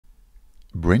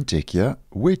BrenTech here,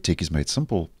 where tech is made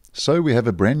simple. So we have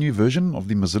a brand new version of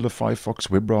the Mozilla Firefox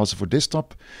web browser for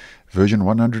desktop, version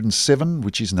 107,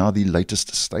 which is now the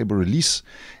latest stable release.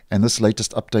 And this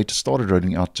latest update started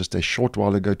rolling out just a short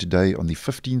while ago today on the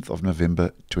 15th of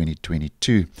November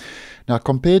 2022. Now,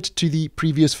 compared to the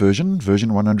previous version,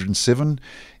 version 107,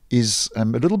 is a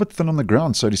little bit thin on the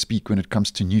ground, so to speak, when it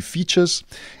comes to new features.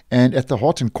 And at the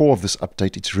heart and core of this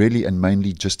update, it's really and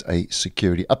mainly just a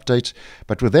security update.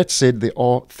 But with that said, there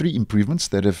are 3 improvements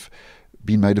that have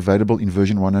been made available in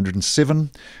version 107,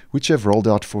 which have rolled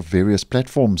out for various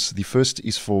platforms. The first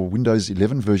is for Windows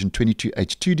 11 version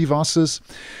 22H2 devices.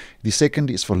 The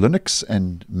second is for Linux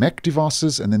and Mac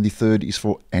devices, and then the third is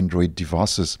for Android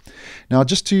devices. Now,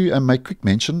 just to make quick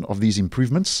mention of these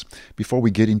improvements before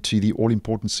we get into the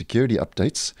all-important security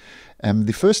updates,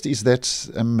 the first is that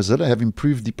Mozilla have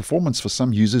improved the performance for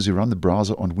some users who run the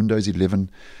browser on Windows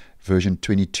 11 version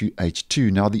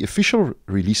 22H2. Now, the official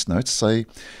release notes say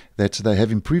that they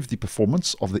have improved the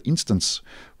performance of the instance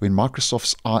when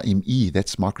Microsoft's RME,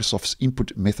 that's Microsoft's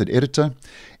Input Method Editor,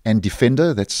 and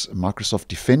Defender, that's Microsoft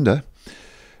Defender,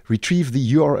 retrieve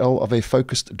the URL of a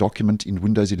focused document in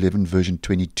Windows 11 version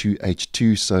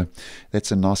 22H2. So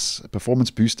that's a nice performance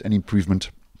boost and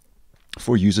improvement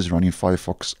for users running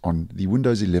Firefox on the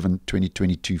Windows 11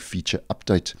 2022 feature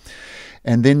update.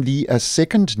 And then the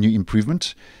second new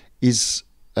improvement is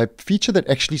a feature that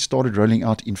actually started rolling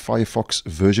out in Firefox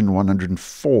version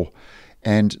 104,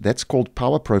 and that's called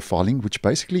power profiling, which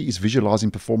basically is visualizing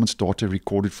performance data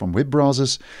recorded from web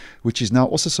browsers, which is now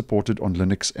also supported on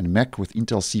Linux and Mac with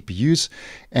Intel CPUs.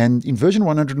 And in version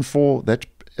 104, that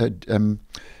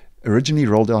originally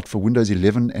rolled out for Windows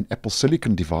 11 and Apple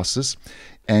Silicon devices,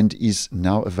 and is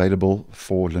now available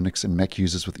for Linux and Mac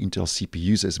users with Intel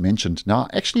CPUs, as mentioned. Now,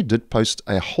 I actually did post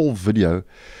a whole video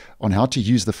on how to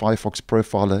use the Firefox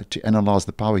profiler to analyze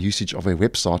the power usage of a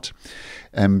website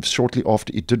shortly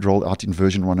after it did roll out in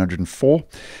version 104.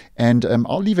 And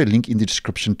I'll leave a link in the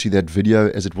description to that video,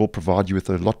 as it will provide you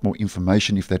with a lot more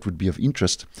information if that would be of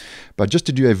interest. But just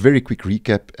to do a very quick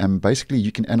recap, basically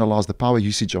you can analyze the power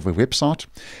usage of a website,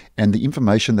 and the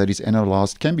information that is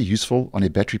analyzed can be useful on a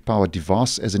battery-powered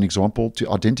device, as an example, to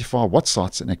identify what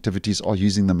sites and activities are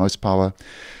using the most power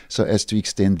so as to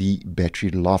extend the battery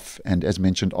life. And as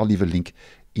mentioned, I'll leave a link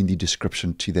in the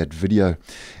description to that video.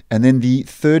 And then the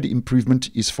third improvement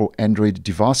is for Android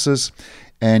devices.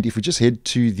 And if we just head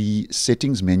to the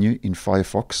settings menu in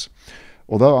Firefox,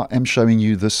 although I am showing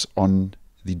you this on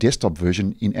the desktop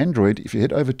version, in Android, if you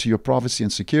head over to your privacy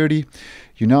and security,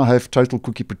 you now have total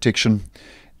cookie protection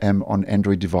on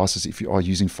Android devices if you are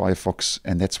using Firefox,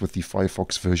 and that's with the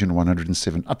Firefox version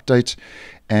 107 update.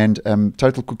 And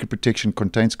total cookie protection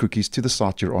contains cookies to the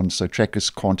site you're on, so trackers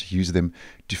can't use them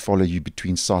to follow you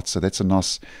between sites. So that's a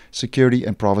nice security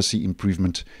and privacy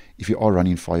improvement if you are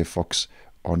running Firefox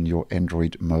on your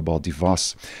Android mobile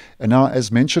device. And now,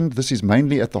 as mentioned, this is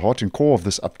mainly at the heart and core of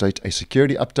this update, a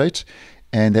security update.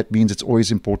 And that means it's always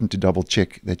important to double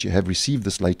check that you have received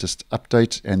this latest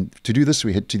update. And to do this,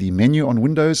 we head to the menu on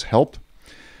Windows, Help,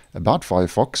 About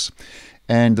Firefox.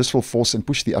 And this will force and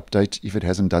push the update if it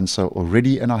hasn't done so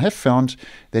already. And I have found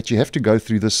that you have to go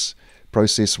through this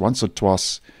process once or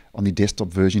twice on the desktop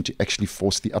version to actually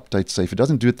force the update. So if it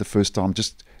doesn't do it the first time,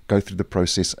 just go through the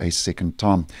process a second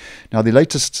time. Now, the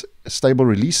latest stable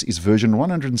release is version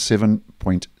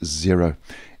 107.0.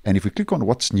 And if we click on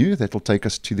what's new, that will take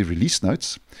us to the release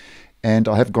notes. And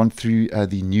I have gone through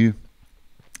the new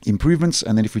improvements.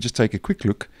 And then if we just take a quick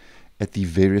look at the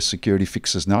various security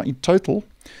fixes. Now, in total,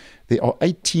 there are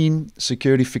 18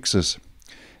 security fixes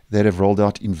that have rolled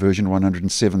out in version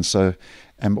 107. So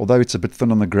although it's a bit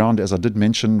thin on the ground, as I did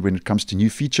mention, when it comes to new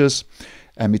features,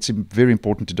 it's very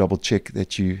important to double check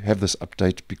that you have this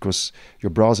update, because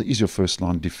your browser is your first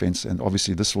line of defense, and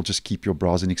obviously this will just keep your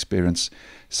browsing experience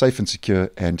safe and secure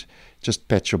and just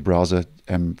patch your browser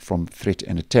from threat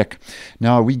and attack.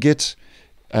 Now, we get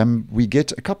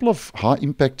a couple of high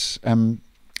impact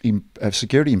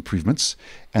security improvements,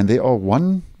 and there are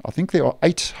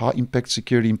 8 high impact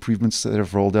security improvements that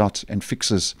have rolled out and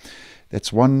fixes.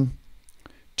 That's 1,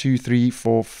 2, 3,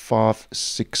 4, 5,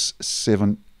 6,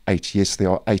 7, 8. Yes, there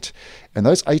are 8. And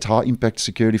those 8 high impact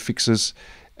security fixes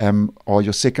are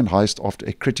your second highest after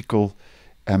a critical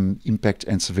impact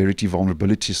and severity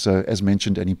vulnerability. So, as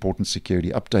mentioned, an important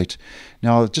security update.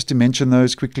 Now, just to mention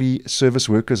those quickly, service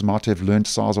workers might have learned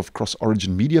size of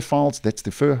cross-origin media files. That's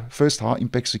the first high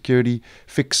impact security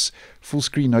fix. Full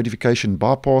screen notification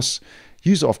bypass.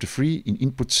 User after free in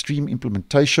input stream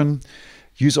implementation.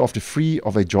 User after free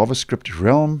of a JavaScript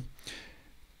realm.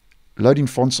 Loading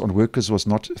fonts on workers was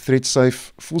not thread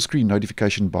safe. Full screen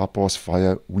notification bypass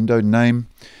via window name.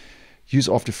 Use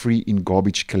after free in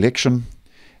garbage collection.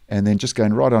 And then just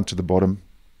going right down to the bottom,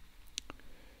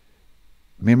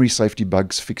 memory safety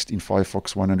bugs fixed in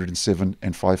Firefox 107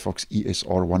 and Firefox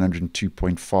ESR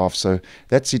 102.5. So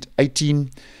that's it. 18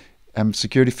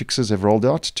 security fixes have rolled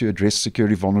out to address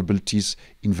security vulnerabilities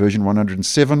in version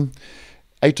 107.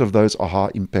 8 of those are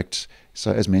high impact.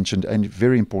 So as mentioned, a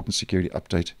very important security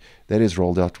update that is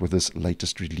rolled out with this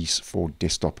latest release for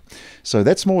desktop. So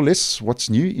that's more or less what's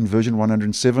new in version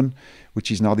 107,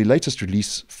 which is now the latest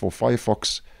release for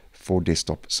Firefox for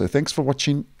desktop. So thanks for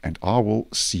watching, and I will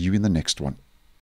see you in the next one.